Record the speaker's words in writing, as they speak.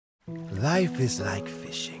Life is like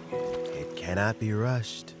fishing. It cannot be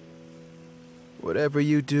rushed. Whatever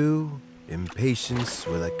you do, impatience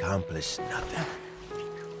will accomplish nothing.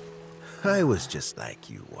 I was just like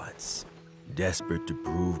you once, desperate to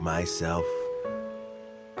prove myself.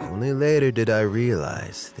 Only later did I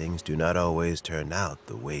realize things do not always turn out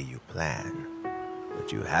the way you plan.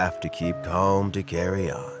 But you have to keep calm to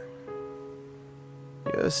carry on.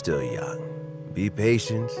 You're still young. Be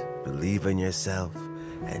patient, believe in yourself,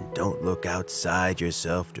 and don't look outside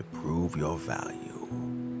yourself to prove your value.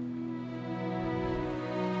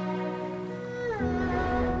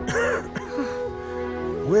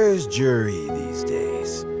 Where's Zhiyi these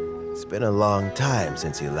days? It's been a long time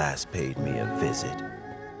since he last paid me a visit.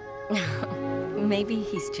 Maybe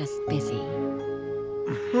he's just busy.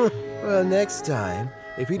 Well, next time,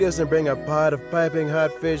 if he doesn't bring a pot of piping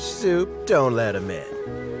hot fish soup, don't let him in.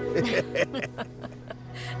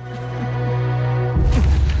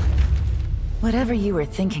 Whatever you were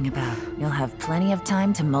thinking about, you'll have plenty of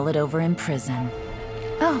time to mull it over in prison.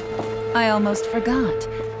 Oh, I almost forgot.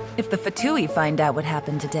 If the Fatui find out what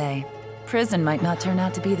happened today, prison might not turn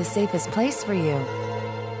out to be the safest place for you.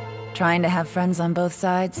 Trying to have friends on both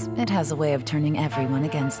sides, it has a way of turning everyone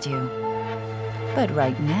against you. But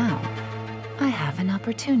right now, I have an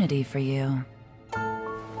opportunity for you.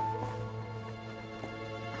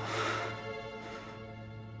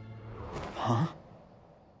 Huh?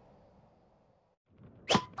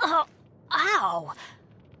 Oh, ow!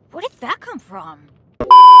 Where did that come from?